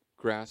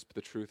grasp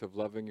the truth of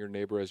loving your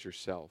neighbor as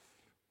yourself,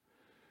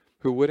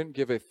 who wouldn't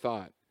give a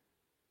thought.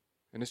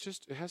 And it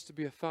has to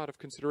be a thought of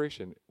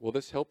consideration. Will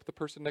this help the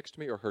person next to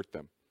me or hurt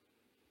them?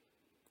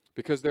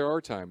 Because there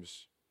are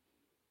times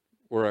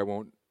where I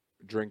won't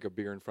drink a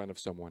beer in front of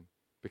someone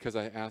because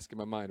I ask in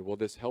my mind, will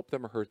this help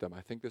them or hurt them?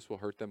 I think this will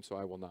hurt them, so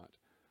I will not.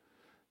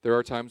 There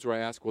are times where I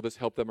ask, will this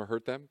help them or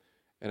hurt them?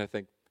 And I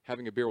think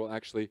having a beer will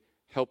actually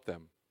help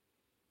them.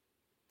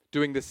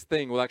 Doing this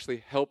thing will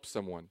actually help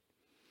someone.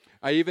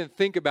 I even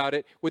think about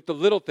it with the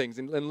little things.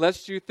 And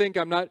unless you think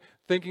I'm not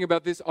thinking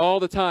about this all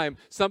the time,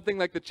 something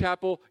like the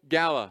chapel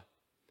gala.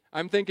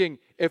 I'm thinking,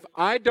 if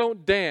I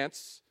don't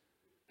dance,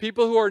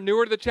 people who are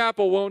newer to the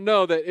chapel won't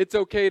know that it's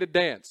okay to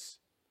dance.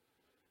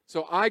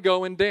 So I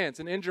go and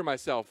dance and injure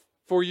myself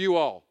for you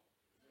all.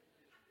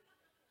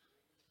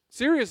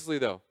 Seriously,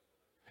 though.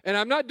 And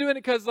I'm not doing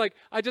it because,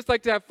 I just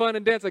like to have fun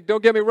and dance.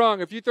 Don't get me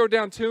wrong. If you throw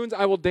down tunes,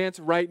 I will dance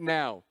right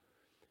now.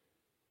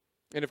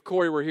 And if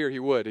Corey were here, he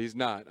would. He's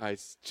not. I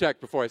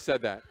checked before I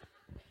said that.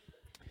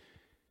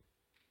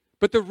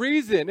 But the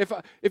reason,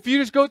 if you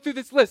just go through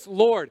this list,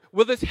 Lord,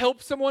 will this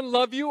help someone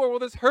love you or will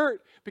this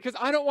hurt? Because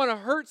I don't want to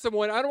hurt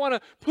someone. I don't want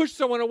to push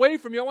someone away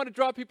from you. I want to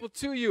draw people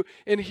to you.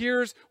 And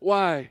here's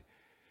why.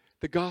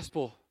 The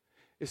gospel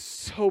is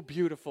so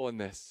beautiful in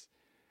this.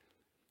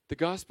 The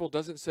gospel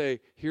doesn't say,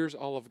 here's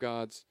all of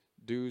God's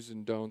do's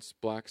and don'ts,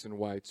 blacks and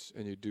whites,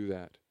 and you do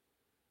that.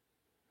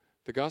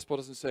 The gospel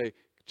doesn't say,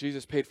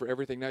 Jesus paid for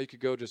everything. Now you could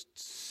go just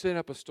sin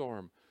up a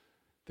storm.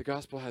 The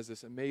gospel has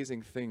this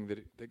amazing thing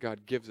that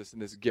God gives us in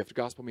this gift. The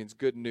gospel means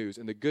good news.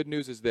 And the good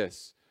news is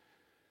this.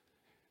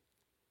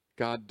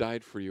 God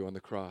died for you on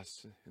the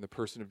cross in the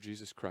person of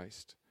Jesus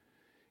Christ.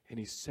 And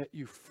he set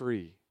you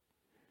free.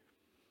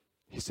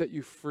 He set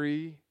you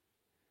free.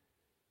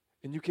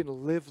 And you can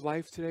live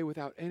life today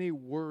without any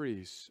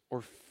worries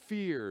or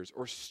fears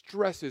or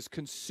stresses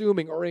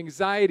consuming or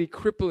anxiety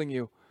crippling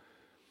you.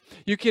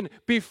 You can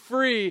be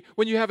free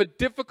when you have a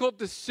difficult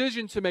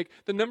decision to make.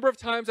 The number of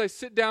times I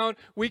sit down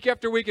week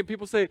after week and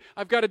people say,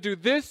 I've got to do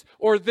this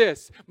or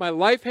this. My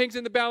life hangs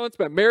in the balance.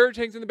 My marriage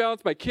hangs in the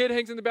balance. My kid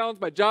hangs in the balance.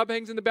 My job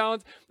hangs in the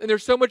balance. And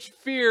there's so much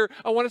fear.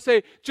 I want to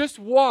say, just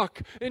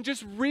walk and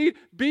just read.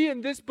 Be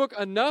in this book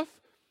enough.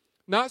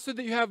 Not so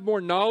that you have more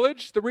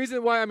knowledge. The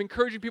reason why I'm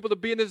encouraging people to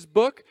be in this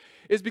book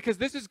is because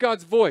this is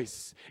God's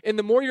voice. And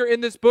the more you're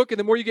in this book and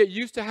the more you get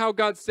used to how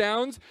God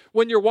sounds,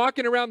 when you're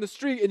walking around the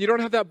street and you don't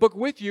have that book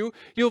with you,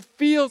 you'll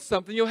feel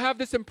something. You'll have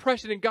this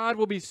impression and God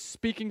will be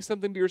speaking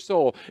something to your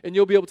soul. And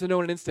you'll be able to know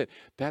in an instant,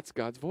 that's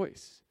God's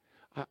voice.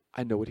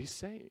 I know what he's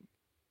saying.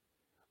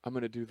 I'm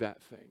going to do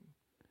that thing.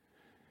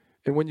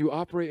 And when you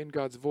operate in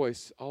God's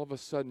voice, all of a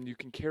sudden you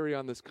can carry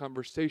on this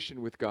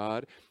conversation with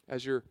God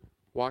as you're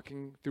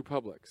walking through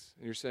Publix,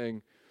 and you're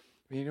saying,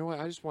 you know what,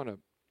 I'm just going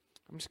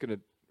to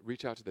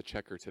reach out to the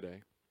checker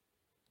today.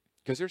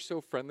 Because they're so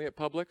friendly at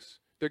Publix,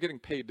 they're getting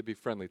paid to be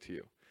friendly to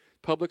you.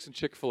 Publix and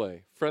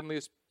Chick-fil-A,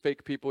 friendliest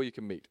fake people you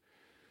can meet.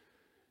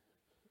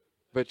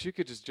 But you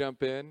could just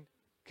jump in,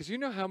 because you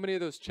know how many of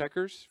those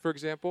checkers, for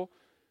example,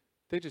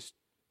 they just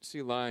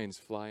see lines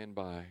flying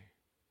by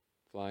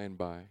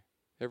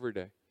every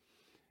day.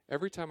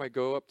 Every time I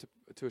go up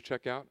to a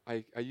checkout,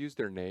 I use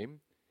their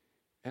name.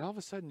 And all of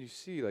a sudden you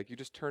see, like, you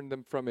just turned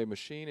them from a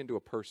machine into a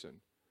person.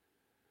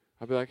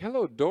 I'll be like,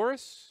 hello,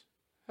 Doris.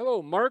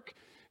 Hello, Mark.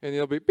 And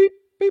they'll be beep,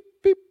 beep,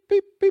 beep,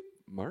 beep, beep.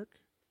 Mark.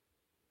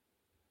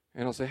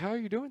 And I'll say, how are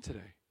you doing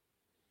today?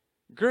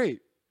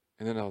 Great.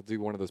 And then I'll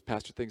do one of those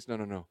pastor things.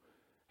 No.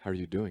 How are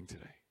you doing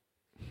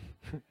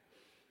today?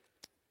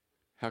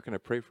 How can I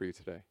pray for you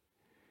today?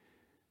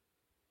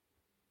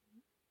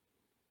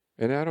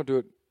 And I don't do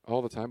it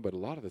all the time, but a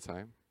lot of the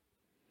time.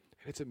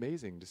 And it's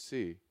amazing to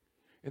see.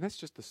 And that's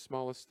just the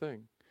smallest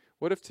thing.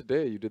 What if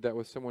today you did that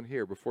with someone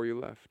here before you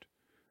left?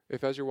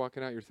 If as you're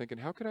walking out, you're thinking,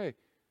 how can I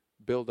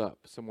build up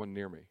someone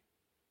near me?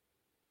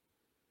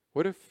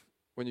 What if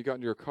when you got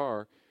into your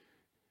car,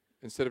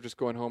 instead of just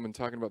going home and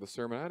talking about the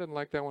sermon, I didn't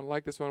like that one,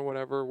 like this one,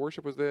 whatever,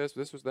 worship was this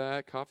was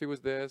that, coffee was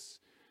this.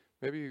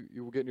 Maybe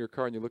you will get in your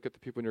car and you look at the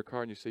people in your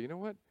car and you say, you know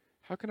what?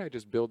 How can I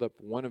just build up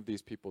one of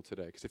these people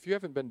today? Because if you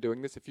haven't been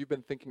doing this, if you've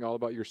been thinking all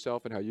about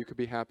yourself and how you could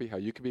be happy, how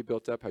you can be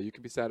built up, how you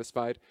can be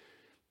satisfied,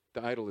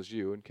 the idol is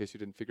you, in case you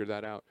didn't figure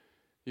that out.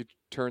 You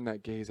turn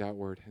that gaze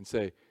outward and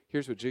say,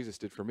 here's what Jesus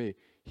did for me.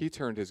 He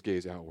turned his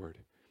gaze outward,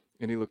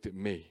 and he looked at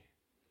me.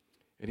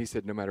 And he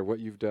said, no matter what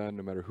you've done,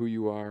 no matter who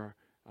you are,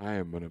 I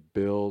am going to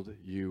build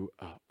you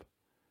up.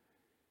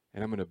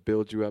 And I'm going to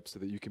build you up so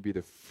that you can be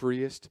the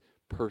freest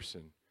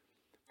person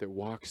that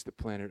walks the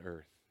planet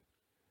Earth.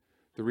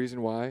 The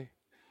reason why,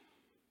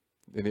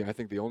 and I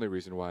think the only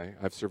reason why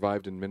I've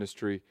survived in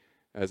ministry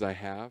as I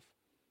have,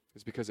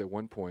 is because at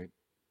one point,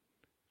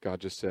 God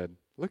just said,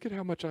 look at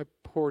how much I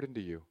poured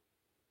into you.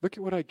 Look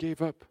at what I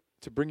gave up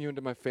to bring you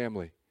into my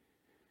family.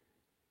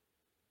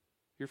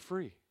 You're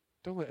free.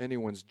 Don't let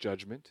anyone's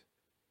judgment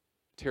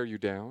tear you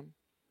down.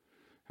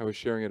 I was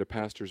sharing at a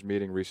pastor's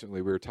meeting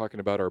recently. We were talking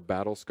about our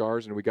battle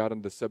scars, and we got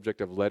on the subject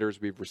of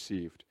letters we've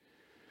received,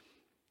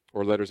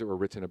 or letters that were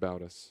written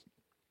about us.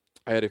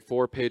 I had a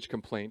 4-page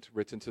complaint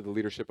written to the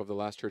leadership of the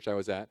last church I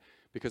was at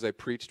because I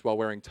preached while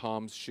wearing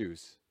Tom's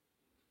shoes.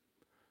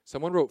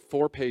 Someone wrote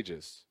 4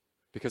 pages.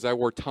 Because I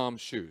wore Tom's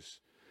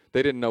shoes.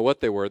 They didn't know what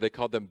they were. They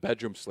called them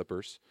bedroom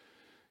slippers.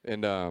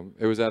 And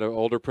it was at an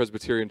older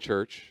Presbyterian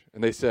church.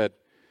 And they said,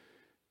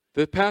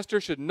 the pastor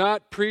should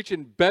not preach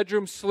in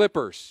bedroom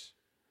slippers.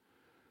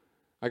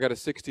 I got a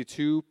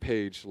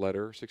 62-page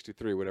letter,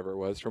 63, whatever it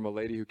was, from a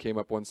lady who came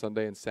up one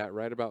Sunday and sat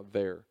right about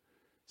there.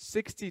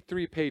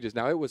 63 pages.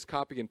 Now, it was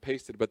copy and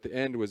pasted, but the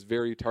end was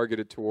very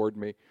targeted toward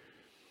me.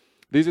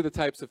 These are the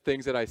types of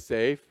things that I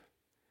say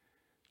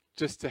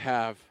just to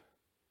have,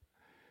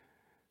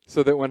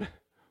 so that when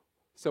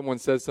someone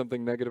says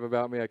something negative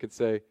about me, I could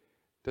say,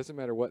 doesn't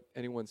matter what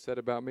anyone said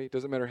about me.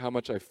 Doesn't matter how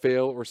much I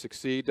fail or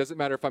succeed. Doesn't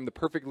matter if I'm the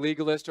perfect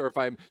legalist or if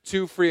I'm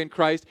too free in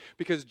Christ,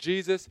 because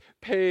Jesus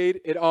paid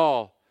it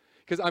all.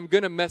 Because I'm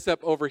going to mess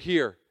up over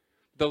here.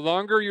 The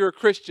longer you're a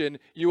Christian,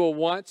 you will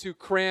want to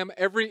cram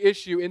every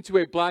issue into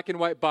a black and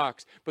white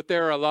box, but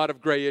there are a lot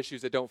of gray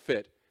issues that don't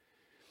fit.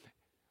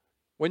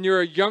 When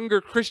you're a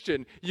younger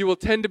Christian, you will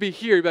tend to be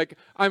here. You'll be like,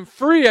 I'm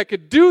free, I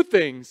could do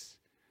things.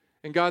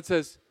 And God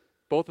says,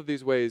 both of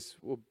these ways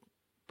will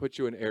put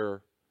you in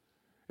error.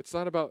 It's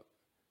not about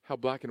how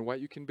black and white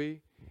you can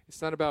be.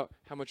 It's not about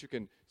how much you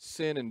can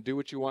sin and do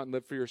what you want and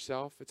live for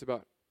yourself. It's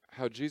about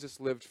how Jesus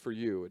lived for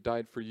you,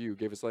 died for you,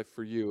 gave his life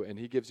for you, and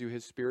he gives you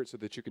his Spirit so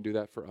that you can do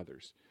that for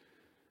others.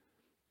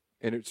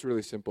 And it's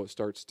really simple. It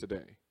starts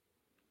today.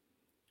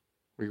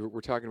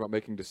 We're talking about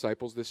making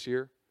disciples this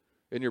year.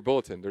 In your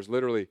bulletin, there's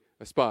literally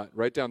a spot.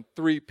 Write down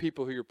 3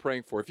 people who you're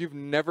praying for. If you've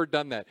never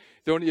done that,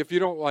 if you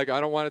don't like,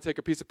 I don't want to take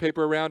a piece of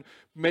paper around,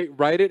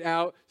 write it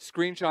out,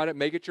 screenshot it,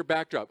 make it your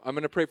backdrop. I'm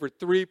going to pray for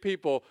 3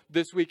 people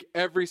this week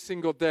every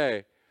single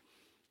day.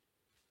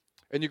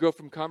 And you go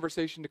from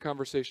conversation to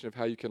conversation of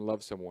how you can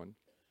love someone.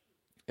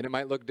 And it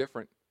might look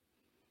different.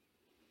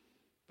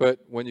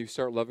 But when you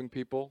start loving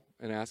people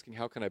and asking,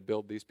 how can I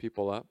build these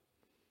people up?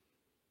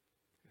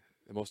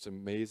 The most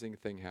amazing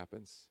thing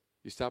happens.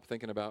 You stop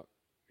thinking about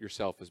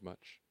yourself as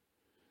much.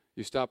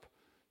 You stop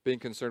being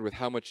concerned with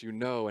how much you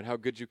know and how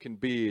good you can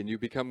be, and you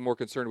become more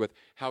concerned with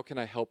how can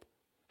I help,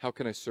 how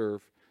can I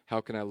serve,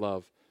 how can I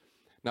love?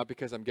 Not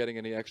because I'm getting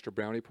any extra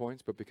brownie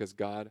points, but because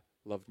God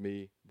loved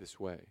me this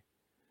way.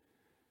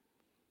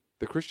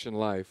 The Christian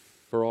life,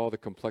 for all the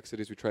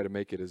complexities we try to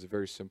make it, is a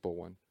very simple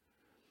one.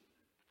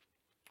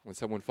 When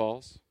someone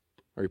falls,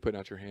 are you putting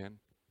out your hand?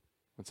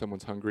 When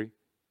someone's hungry,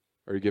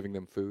 are you giving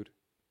them food?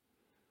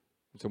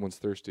 When someone's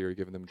thirsty, are you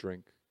giving them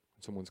drink?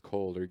 When someone's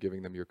cold, are you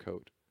giving them your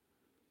coat?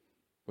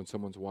 When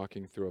someone's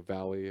walking through a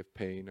valley of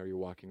pain, are you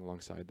walking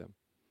alongside them?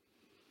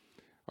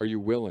 Are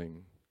you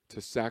willing to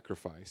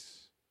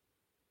sacrifice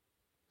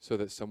so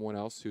that someone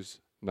else who's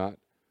not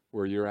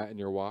where you're at in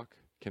your walk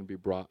can be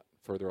brought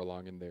further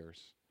along in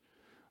theirs?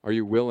 Are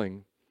you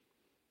willing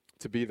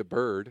to be the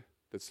bird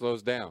that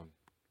slows down,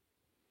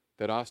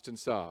 that Austin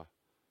saw?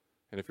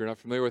 And if you're not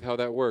familiar with how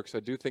that works, I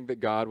do think that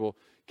God will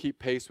keep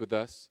pace with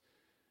us.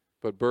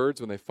 But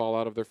birds, when they fall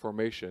out of their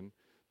formation,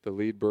 the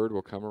lead bird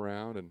will come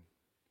around and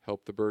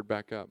help the bird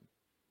back up.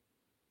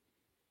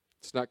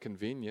 It's not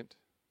convenient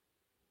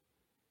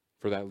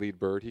for that lead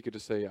bird. He could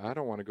just say, I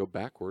don't want to go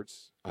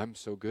backwards. I'm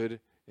so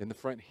good in the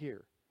front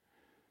here.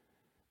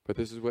 But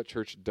this is what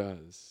church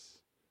does,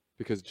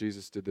 because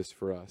Jesus did this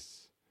for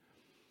us.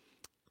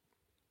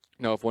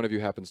 Now, if one of you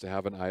happens to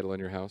have an idol in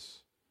your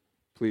house,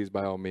 please,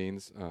 by all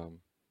means,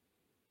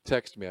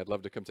 text me. I'd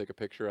love to come take a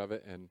picture of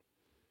it and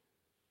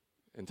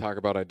talk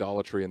about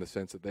idolatry in the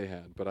sense that they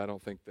had. But I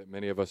don't think that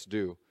many of us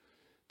do.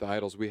 The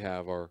idols we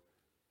have are,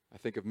 I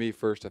think of me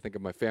first, I think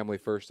of my family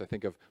first, I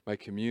think of my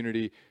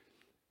community.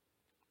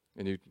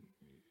 And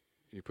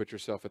you put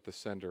yourself at the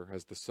center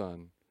as the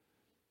Son.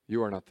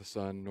 You are not the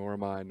Son, nor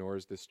am I, nor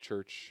is this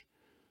church.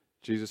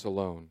 Jesus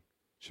alone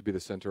should be the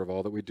center of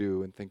all that we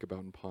do and think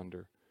about and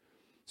ponder.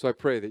 So I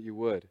pray that you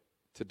would,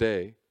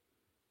 today,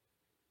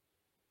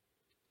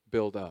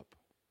 build up.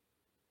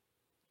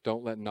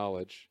 Don't let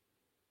knowledge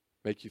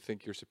make you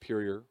think you're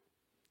superior.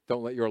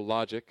 Don't let your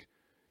logic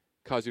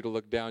cause you to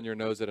look down your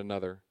nose at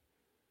another.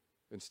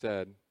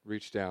 Instead,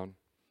 reach down,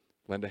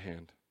 lend a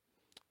hand.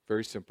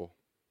 Very simple.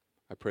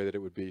 I pray that it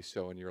would be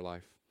so in your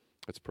life.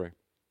 Let's pray.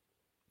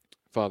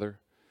 Father,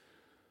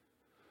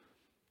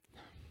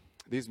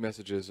 these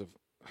messages of,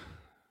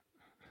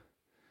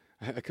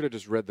 I could have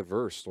just read the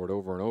verse, Lord,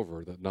 over and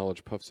over, that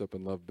knowledge puffs up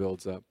and love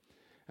builds up.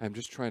 I'm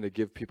just trying to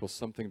give people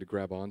something to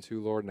grab onto,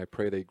 Lord, and I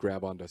pray they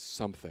grab onto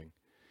something.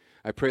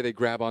 I pray they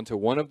grab onto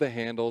one of the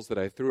handles that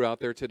I threw out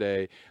there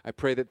today. I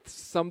pray that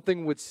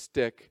something would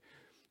stick,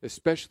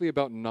 especially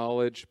about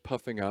knowledge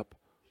puffing up.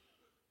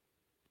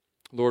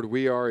 Lord,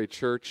 we are a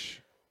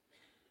church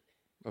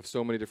of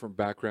so many different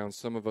backgrounds.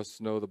 Some of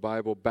us know the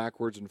Bible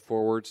backwards and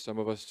forwards. Some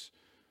of us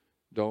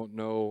don't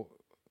know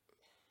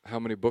how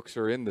many books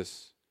are in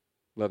this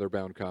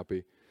leather-bound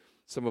copy.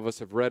 Some of us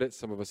have read it,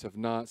 some of us have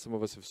not. Some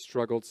of us have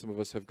struggled, some of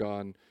us have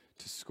gone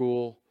to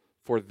school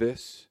for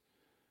this.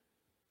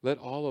 Let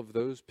all of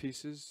those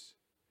pieces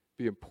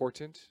be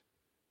important,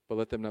 but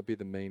let them not be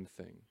the main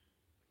thing.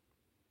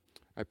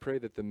 I pray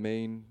that the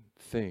main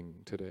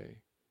thing today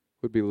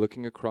would be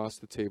looking across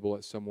the table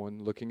at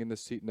someone, looking in the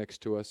seat next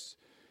to us,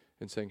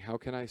 and saying, how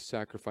can I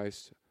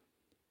sacrifice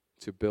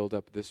to build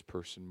up this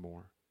person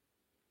more?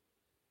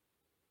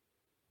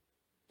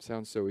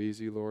 Sounds so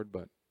easy, Lord,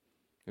 but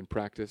in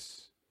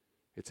practice,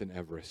 it's an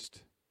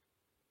Everest.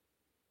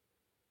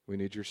 We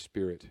need your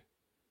Spirit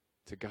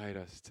to guide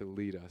us, to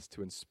lead us,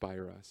 to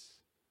inspire us.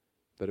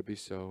 Let it be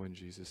so in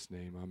Jesus'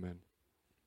 name. Amen.